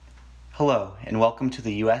Hello, and welcome to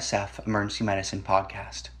the USF Emergency Medicine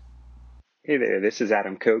Podcast. Hey there, this is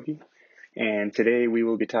Adam Kobe, and today we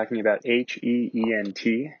will be talking about HEENT.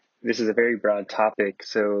 This is a very broad topic,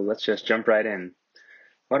 so let's just jump right in.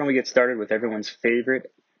 Why don't we get started with everyone's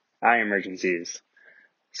favorite eye emergencies?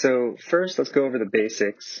 So first, let's go over the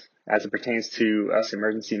basics as it pertains to us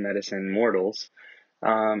emergency medicine mortals.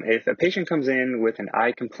 If a patient comes in with an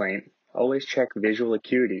eye complaint, always check visual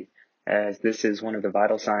acuity, as this is one of the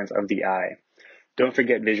vital signs of the eye. Don't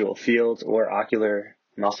forget visual fields or ocular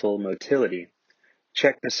muscle motility.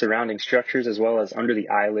 Check the surrounding structures as well as under the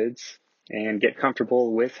eyelids, and get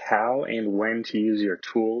comfortable with how and when to use your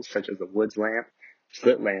tools such as the Woods lamp,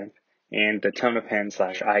 slit lamp, and the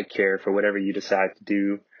Tonopen/eye care for whatever you decide to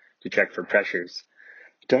do to check for pressures.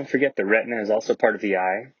 Don't forget the retina is also part of the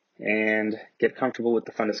eye, and get comfortable with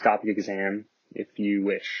the fundoscopic exam if you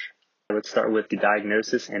wish. Let's start with the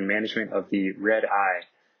diagnosis and management of the red eye.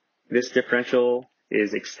 This differential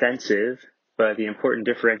is extensive, but the important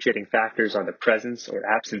differentiating factors are the presence or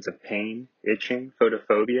absence of pain, itching,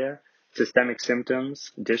 photophobia, systemic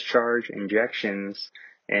symptoms, discharge, injections,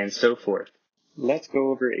 and so forth. Let's go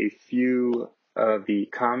over a few of the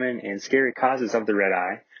common and scary causes of the red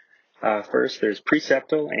eye. First, there's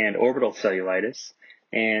preseptal and orbital cellulitis,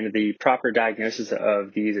 and the proper diagnosis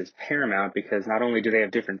of these is paramount because not only do they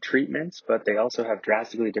have different treatments, but they also have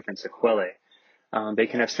drastically different sequelae. They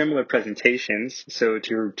can have similar presentations, so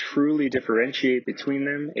to truly differentiate between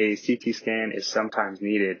them, a CT scan is sometimes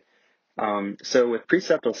needed. So with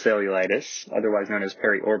preseptal cellulitis, otherwise known as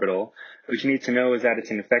periorbital, what you need to know is that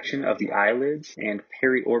it's an infection of the eyelids and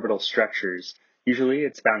periorbital structures. Usually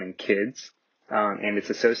it's found in kids, and it's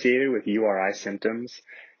associated with URI symptoms,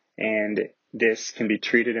 and this can be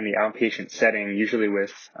treated in the outpatient setting, usually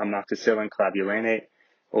with amoxicillin clavulanate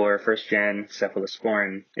or first-gen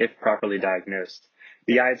cephalosporin, if properly diagnosed.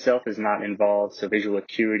 The eye itself is not involved, so visual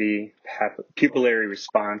acuity, pupillary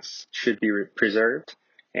response should be preserved,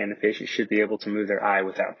 and the patient should be able to move their eye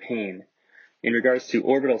without pain. In regards to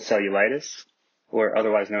orbital cellulitis, or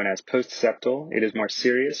otherwise known as postseptal, it is more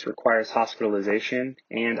serious, requires hospitalization,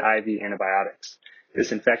 and IV antibiotics.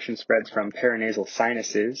 This infection spreads from paranasal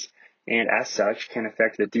sinuses, and as such can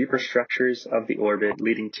affect the deeper structures of the orbit,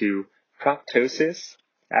 leading to proptosis,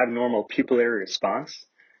 abnormal pupillary response,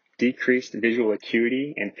 decreased visual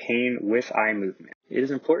acuity, and pain with eye movement. It is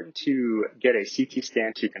important to get a CT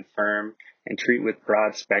scan to confirm and treat with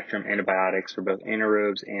broad spectrum antibiotics for both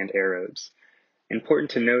anaerobes and aerobes. Important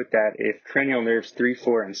to note that if cranial nerves 3,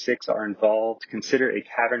 4, and 6 are involved, consider a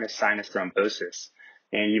cavernous sinus thrombosis,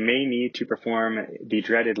 and you may need to perform the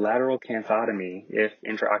dreaded lateral canthotomy if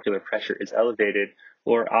intraocular pressure is elevated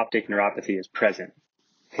or optic neuropathy is present.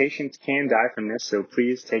 Patients can die from this, so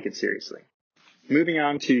please take it seriously. Moving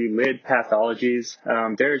on to lid pathologies,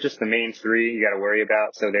 there are just the main three you got to worry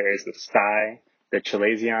about. So there is the stye, the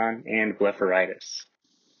chalazion, and blepharitis.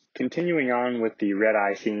 Continuing on with the red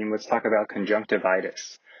eye theme, let's talk about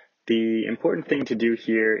conjunctivitis. The important thing to do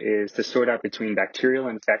here is to sort out between bacterial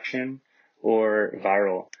infection or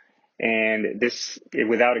viral. And this,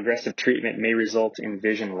 without aggressive treatment, may result in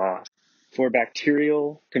vision loss. For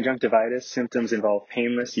bacterial conjunctivitis, symptoms involve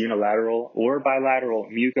painless unilateral or bilateral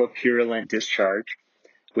mucopurulent discharge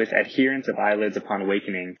with adherence of eyelids upon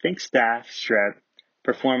awakening. Think staph, strep,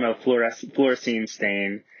 perform a fluorescein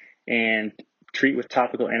stain, and treat with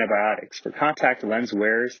topical antibiotics. For contact lens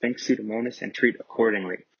wearers, think Pseudomonas and treat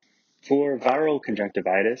accordingly. For viral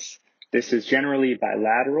conjunctivitis, this is generally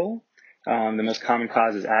bilateral. The most common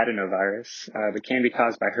cause is adenovirus, but can be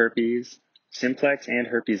caused by herpes simplex and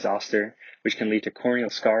herpes zoster, which can lead to corneal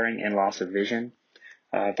scarring and loss of vision.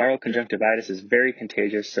 Viral conjunctivitis is very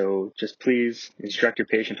contagious, so just please instruct your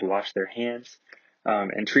patient to wash their hands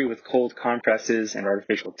and treat with cold compresses and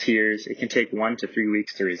artificial tears. It can take 1 to 3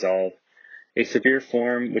 weeks to resolve. A severe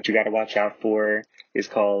form, which you got to watch out for, is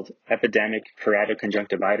called epidemic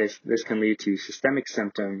keratoconjunctivitis. This can lead to systemic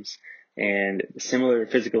symptoms and similar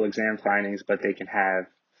physical exam findings, but they can have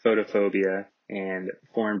photophobia and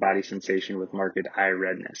foreign body sensation with marked eye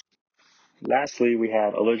redness. Lastly, we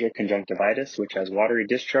have allergic conjunctivitis, which has watery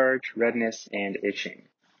discharge, redness, and itching.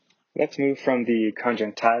 Let's move from the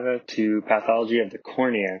conjunctiva to pathology of the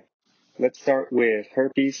cornea. Let's start with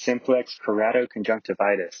herpes simplex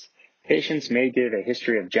keratoconjunctivitis. Patients may give a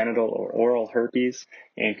history of genital or oral herpes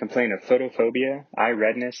and complain of photophobia, eye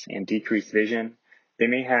redness, and decreased vision. They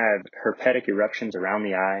may have herpetic eruptions around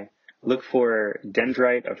the eye. Look for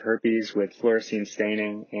dendrite of herpes with fluorescein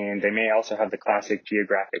staining, and they may also have the classic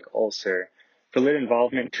geographic ulcer. For lid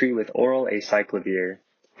involvement, treat with oral acyclovir.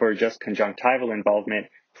 For just conjunctival involvement,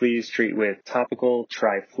 please treat with topical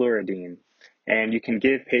trifluridine. And you can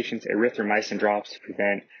give patients erythromycin drops to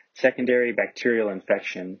prevent secondary bacterial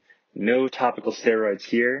infection. No topical steroids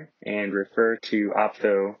here, and refer to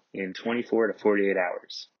ophtho in 24 to 48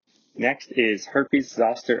 hours. Next is herpes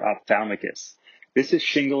zoster ophthalmicus. This is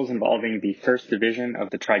shingles involving the first division of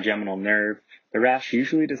the trigeminal nerve. The rash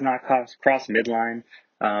usually does not cross midline.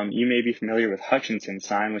 You may be familiar with Hutchinson's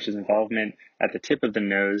sign, which is involvement at the tip of the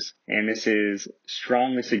nose, and this is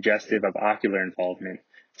strongly suggestive of ocular involvement.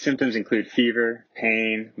 Symptoms include fever,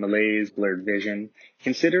 pain, malaise, blurred vision.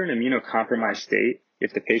 Consider an immunocompromised state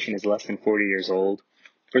if the patient is less than 40 years old.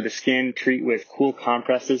 For the skin, treat with cool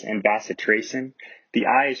compresses and bacitracin. The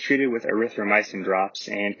eye is treated with erythromycin drops,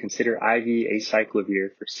 and consider IV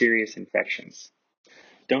acyclovir for serious infections.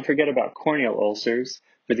 Don't forget about corneal ulcers.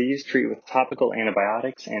 For these, treat with topical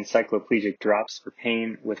antibiotics and cycloplegic drops for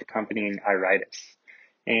pain with accompanying iritis.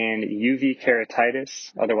 And UV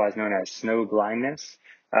keratitis, otherwise known as snow blindness,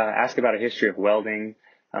 ask about a history of welding,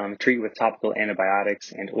 treat with topical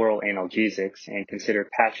antibiotics and oral analgesics, and consider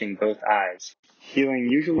patching both eyes. Healing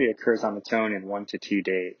usually occurs on its own in 1 to 2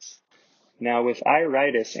 days. Now, with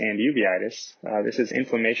iritis and uveitis, this is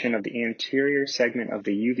inflammation of the anterior segment of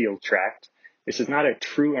the uveal tract. This is not a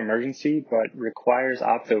true emergency, but requires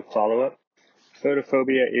ophtho follow-up.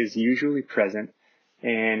 Photophobia is usually present,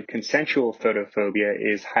 and consensual photophobia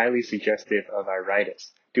is highly suggestive of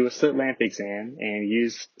iritis. Do a slit lamp exam and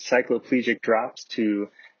use cycloplegic drops to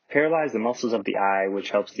paralyze the muscles of the eye, which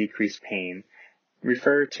helps decrease pain.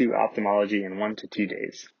 Refer to ophthalmology in 1 to 2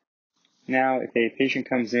 days. Now, if a patient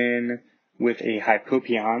comes in with a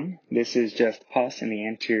hypopyon, this is just pus in the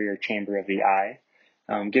anterior chamber of the eye,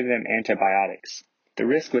 give them antibiotics. The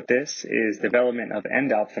risk with this is development of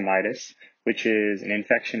endophthalmitis, which is an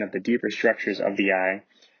infection of the deeper structures of the eye.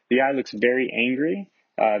 The eye looks very angry.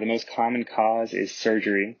 The most common cause is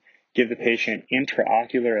surgery. Give the patient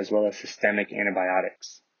intraocular as well as systemic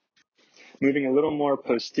antibiotics. Moving a little more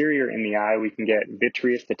posterior in the eye, we can get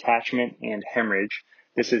vitreous detachment and hemorrhage.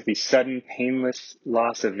 This is the sudden painless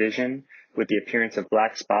loss of vision with the appearance of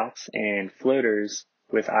black spots and floaters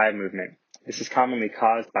with eye movement. This is commonly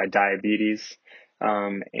caused by diabetes.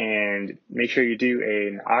 And make sure you do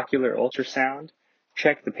an ocular ultrasound,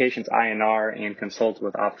 check the patient's INR, and consult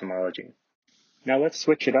with ophthalmology. Now let's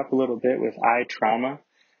switch it up a little bit with eye trauma.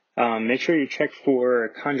 Make sure you check for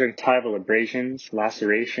conjunctival abrasions,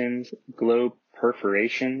 lacerations, globe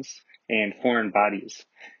perforations, and foreign bodies.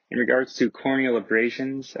 In regards to corneal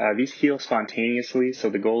abrasions, these heal spontaneously, so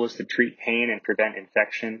the goal is to treat pain and prevent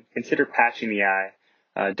infection. Consider patching the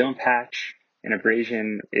eye. Don't patch an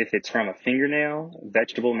abrasion if it's from a fingernail,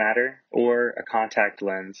 vegetable matter, or a contact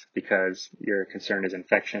lens because your concern is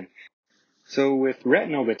infection. So with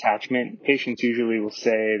retinal detachment, patients usually will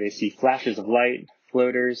say they see flashes of light,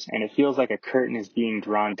 floaters, and it feels like a curtain is being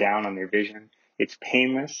drawn down on their vision. It's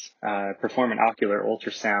painless. Perform an ocular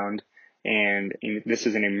ultrasound, and this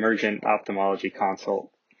is an emergent ophthalmology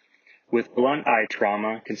consult. With blunt eye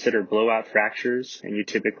trauma, consider blowout fractures, and you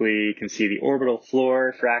typically can see the orbital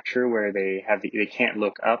floor fracture where they can't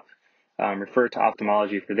look up. Refer to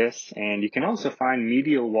ophthalmology for this, and you can also find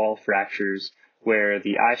medial wall fractures where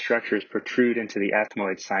the eye structures protrude into the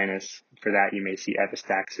ethmoid sinus. For that, you may see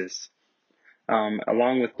epistaxis.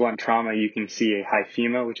 Along with blunt trauma, you can see a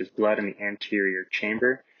hyphema, which is blood in the anterior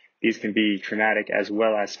chamber. These can be traumatic as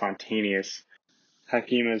well as spontaneous.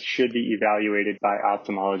 Hyphemas should be evaluated by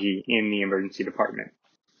ophthalmology in the emergency department.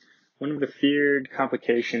 One of the feared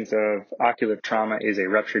complications of ocular trauma is a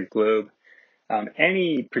ruptured globe.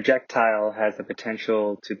 Any projectile has the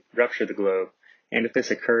potential to rupture the globe, and if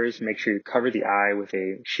this occurs, make sure you cover the eye with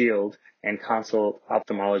a shield and consult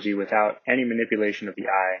ophthalmology without any manipulation of the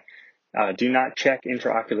eye. Do not check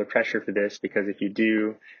intraocular pressure for this because if you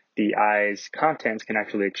do, the eye's contents can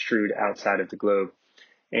actually extrude outside of the globe.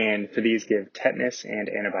 And for these, give tetanus and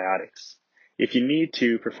antibiotics. If you need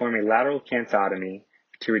to, perform a lateral canthotomy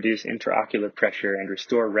to reduce intraocular pressure and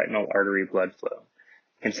restore retinal artery blood flow.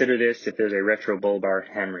 Consider this if there's a retrobulbar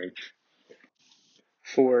hemorrhage.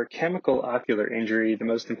 For chemical ocular injury, the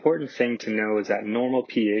most important thing to know is that normal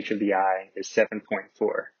pH of the eye is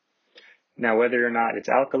 7.4. Now, whether or not it's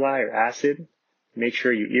alkali or acid, make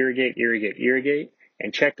sure you irrigate,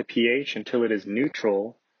 and check the pH until it is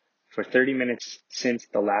neutral for 30 minutes since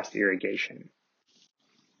the last irrigation.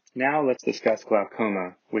 Now let's discuss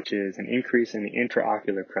glaucoma, which is an increase in the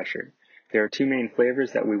intraocular pressure. There are two main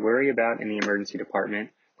flavors that we worry about in the emergency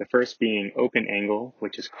department. The first being open angle,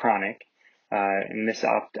 which is chronic, and this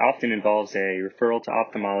often involves a referral to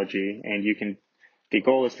ophthalmology, and the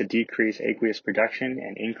goal is to decrease aqueous production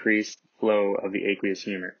and increase flow of the aqueous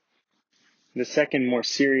humor. The second, more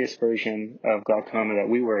serious version of glaucoma that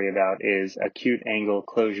we worry about is acute angle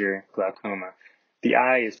closure glaucoma. The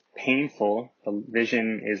eye is painful, the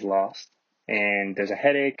vision is lost, and there's a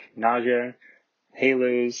headache, nausea,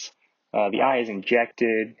 halos, the eye is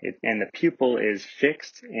injected, and the pupil is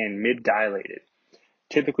fixed and mid-dilated.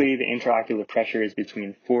 Typically, the intraocular pressure is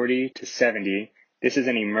between 40 to 70. This is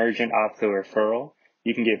an emergent ophtho-referral.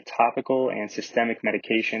 You can give topical and systemic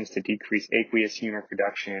medications to decrease aqueous humor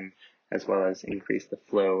production as well as increase the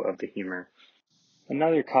flow of the humor.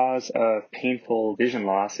 Another cause of painful vision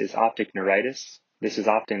loss is optic neuritis. This is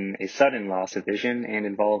often a sudden loss of vision and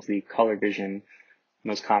involves the color vision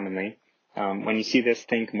most commonly. When you see this,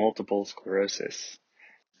 think multiple sclerosis.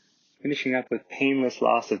 Finishing up with painless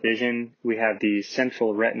loss of vision, we have the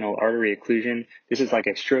central retinal artery occlusion. This is like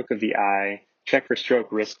a stroke of the eye. Check for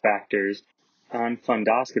stroke risk factors. On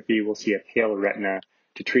fundoscopy, we'll see a pale retina.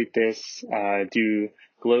 To treat this, do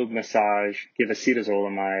globe massage, give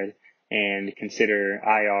acetazolamide, and consider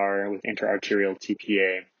IR with intraarterial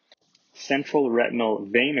TPA. Central retinal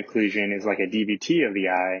vein occlusion is like a DVT of the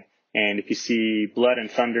eye, and if you see blood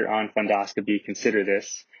and thunder on fundoscopy, consider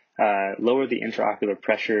this. Lower the intraocular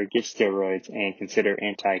pressure, give steroids, and consider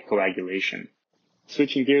anticoagulation.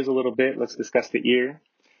 Switching gears a little bit, let's discuss the ear.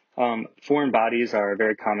 Foreign bodies are a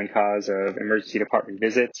very common cause of emergency department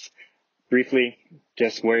visits. Briefly,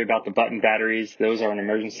 just worry about the button batteries. Those are an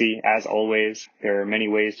emergency. As always, there are many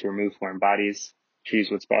ways to remove foreign bodies. Choose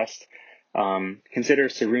what's best. Consider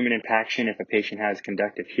cerumen impaction if a patient has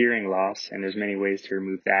conductive hearing loss, and there's many ways to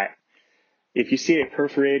remove that. If you see a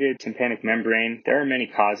perforated tympanic membrane, there are many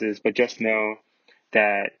causes, but just know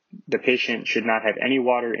that the patient should not have any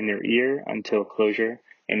water in their ear until closure,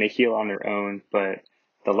 and they heal on their own, but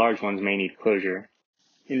the large ones may need closure.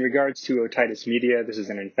 In regards to otitis media, this is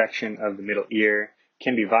an infection of the middle ear,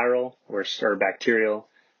 can be viral or bacterial.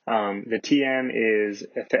 The TM is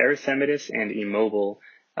erythematous and immobile,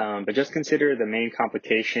 but just consider the main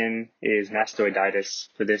complication is mastoiditis.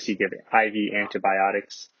 For this, you give IV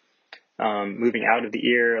antibiotics. Moving out of the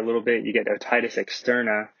ear a little bit, you get otitis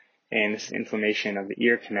externa, and this is inflammation of the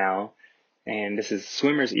ear canal. And this is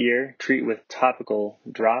swimmer's ear. Treat with topical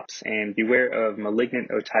drops, and beware of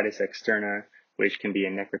malignant otitis externa, which can be a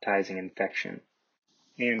necrotizing infection.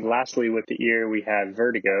 And lastly, with the ear, we have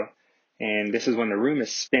vertigo, and this is when the room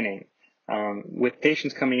is spinning. With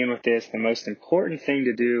patients coming in with this, the most important thing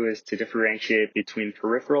to do is to differentiate between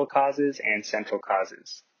peripheral causes and central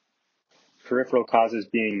causes. Peripheral causes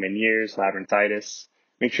being Meniere's, labyrinthitis.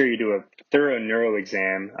 Make sure you do a thorough neuro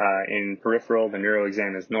exam. In peripheral, the neuro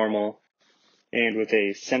exam is normal. And with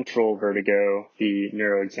a central vertigo, the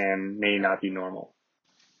neuro exam may not be normal.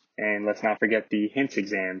 And let's not forget the HINTS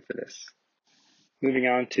exam for this. Moving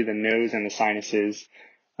on to the nose and the sinuses.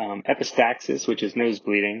 Epistaxis, which is nose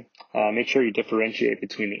bleeding. Make sure you differentiate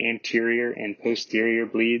between the anterior and posterior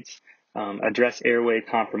bleeds. Address airway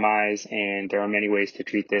compromise, and there are many ways to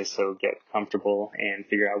treat this, so get comfortable and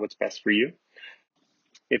figure out what's best for you.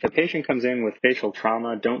 If a patient comes in with facial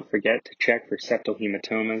trauma, don't forget to check for septal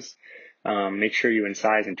hematomas. Make sure you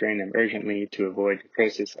incise and drain them urgently to avoid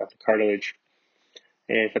necrosis of the cartilage.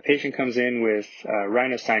 If a patient comes in with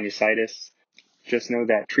rhinosinusitis, just know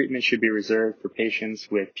that treatment should be reserved for patients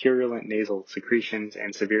with purulent nasal secretions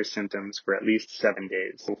and severe symptoms for at least 7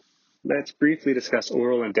 days. Let's briefly discuss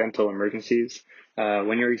oral and dental emergencies.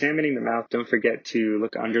 When you're examining the mouth, don't forget to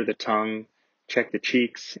look under the tongue, check the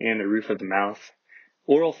cheeks and the roof of the mouth.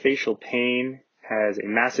 Oral facial pain has a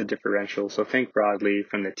massive differential, so think broadly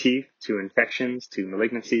from the teeth to infections to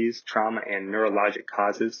malignancies, trauma, and neurologic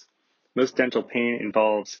causes. Most dental pain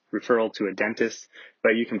involves referral to a dentist,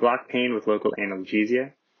 but you can block pain with local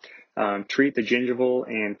analgesia. Treat the gingival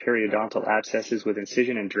and periodontal abscesses with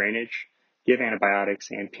incision and drainage. Give antibiotics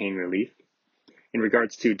and pain relief. In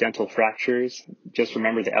regards to dental fractures, just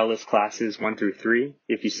remember the Ellis classes 1 through 3.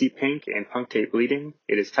 If you see pink and punctate bleeding,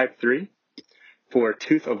 it is type 3. For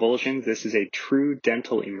tooth avulsions, this is a true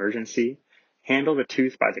dental emergency. Handle the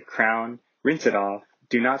tooth by the crown, rinse it off,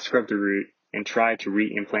 do not scrub the root, and try to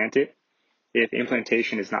re-implant it. If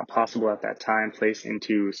implantation is not possible at that time, place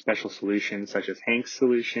into special solutions such as Hank's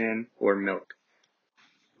solution or milk.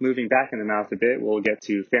 Moving back in the mouth a bit, we'll get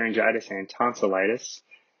to pharyngitis and tonsillitis.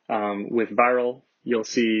 With viral, you'll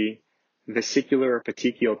see vesicular or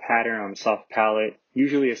petechial pattern on the soft palate,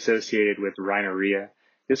 usually associated with rhinorrhea.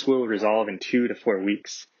 This will resolve in 2 to 4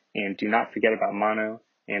 weeks, and do not forget about mono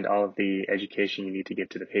and all of the education you need to give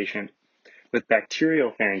to the patient. With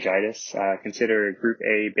bacterial pharyngitis, consider group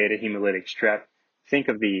A beta hemolytic strep. Think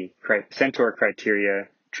of the Centaur criteria.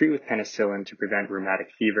 Treat with penicillin to prevent rheumatic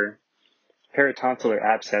fever. Paratonsillar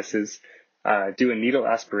abscesses. Do a needle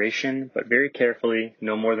aspiration, but very carefully,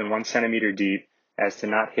 no more than 1 centimeter deep, as to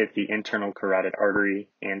not hit the internal carotid artery,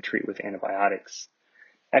 and treat with antibiotics.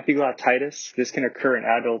 Epiglottitis, this can occur in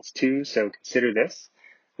adults too, so consider this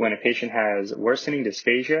when a patient has worsening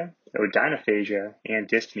dysphagia, odynophagia, and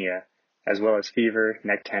dyspnea, as well as fever,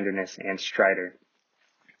 neck tenderness, and stridor.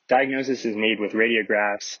 Diagnosis is made with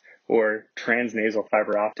radiographs or transnasal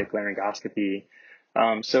fiber optic laryngoscopy.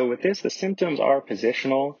 So with this, the symptoms are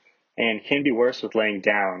positional and can be worse with laying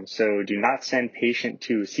down. So do not send patient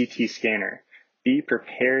to a CT scanner. Be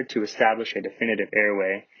prepared to establish a definitive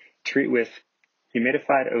airway. Treat with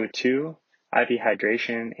humidified O2, IV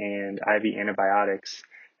hydration, and IV antibiotics,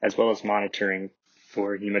 as well as monitoring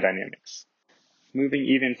for hemodynamics. Moving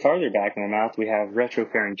even farther back in the mouth, we have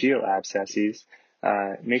retropharyngeal abscesses.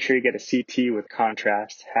 Make sure you get a CT with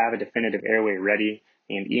contrast, have a definitive airway ready,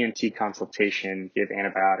 and ENT consultation, give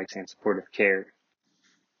antibiotics and supportive care.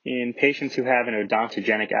 In patients who have an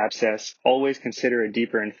odontogenic abscess, always consider a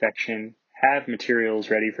deeper infection, have materials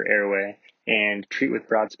ready for airway, and treat with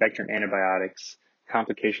broad-spectrum antibiotics.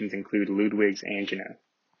 Complications include Ludwig's angina.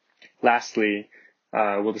 Lastly,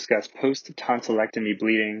 we'll discuss post-tonsillectomy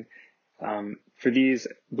bleeding. For these,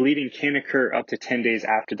 bleeding can occur up to 10 days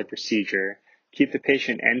after the procedure. Keep the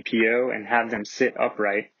patient NPO and have them sit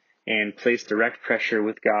upright, and place direct pressure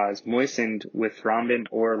with gauze moistened with thrombin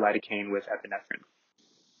or lidocaine with epinephrine.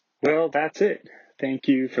 Well, that's it. Thank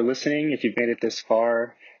you for listening. If you've made it this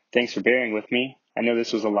far, thanks for bearing with me. I know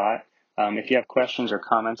this was a lot. If you have questions or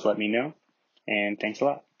comments, let me know. And thanks a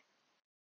lot.